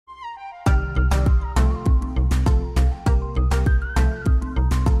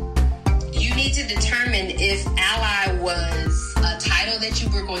determine if ally was a title that you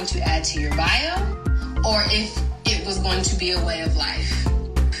were going to add to your bio or if it was going to be a way of life.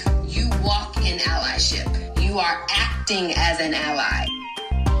 You walk in allyship. You are acting as an ally.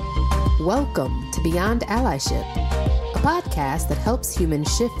 Welcome to Beyond Allyship, a podcast that helps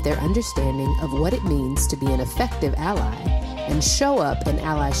humans shift their understanding of what it means to be an effective ally and show up in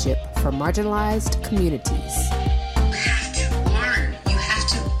allyship for marginalized communities. You have to learn. You have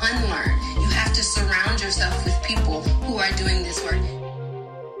to unlearn. You have to surround yourself with people who are doing this work.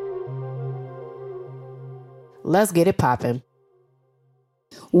 Let's get it poppin'.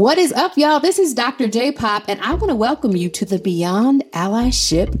 What is up, y'all? This is Dr. Jpop, and I want to welcome you to the Beyond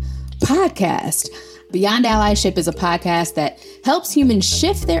Allyship Podcast. Beyond Allyship is a podcast that helps humans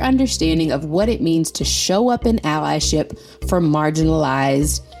shift their understanding of what it means to show up in allyship for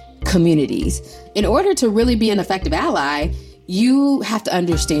marginalized communities. In order to really be an effective ally, you have to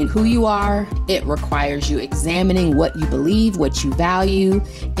understand who you are. It requires you examining what you believe, what you value,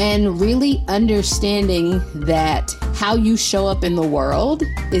 and really understanding that how you show up in the world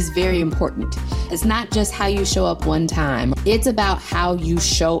is very important. It's not just how you show up one time. It's about how you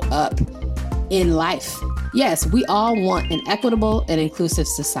show up in life. Yes, we all want an equitable and inclusive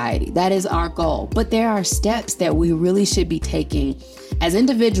society. That is our goal. But there are steps that we really should be taking as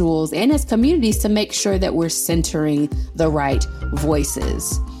individuals and as communities to make sure that we're centering the right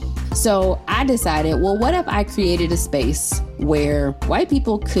voices. So I decided, well, what if I created a space where white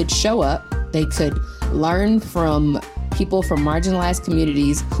people could show up, they could learn from people from marginalized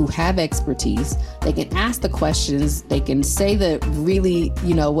communities who have expertise. They can ask the questions. They can say the really,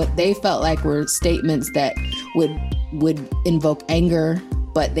 what they felt like were statements that would invoke anger,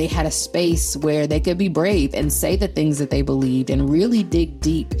 but they had a space where they could be brave and say the things that they believed and really dig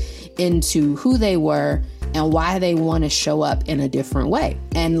deep into who they were and why they want to show up in a different way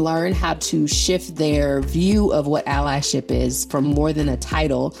and learn how to shift their view of what allyship is from more than a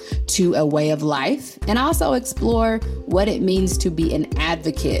title to a way of life, and also explore what it means to be an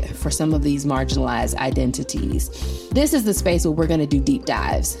advocate for some of these marginalized identities. This is the space where we're going to do deep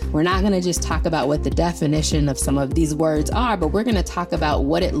dives. We're not going to just talk about what the definition of some of these words are, but we're going to talk about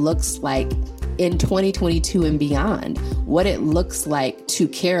what it looks like in 2022 and beyond, what it looks like to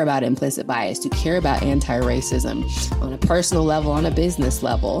care about implicit bias, to care about anti-racism on a personal level, on a business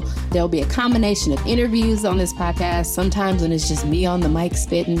level. There'll be a combination of interviews on this podcast. Sometimes when it's just me on the mic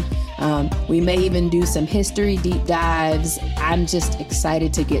spitting, we may even do some history deep dives. I'm just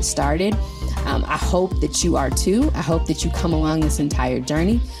excited to get started. I hope that you are too. I hope that you come along this entire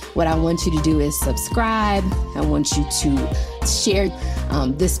journey. What I want you to do is subscribe. I want you to share.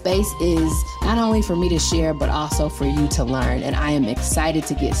 This space is not only for me to share, but also for you to learn. And I am excited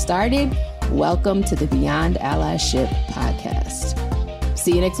to get started. Welcome to the Beyond Allyship Podcast.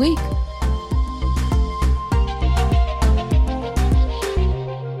 See you next week.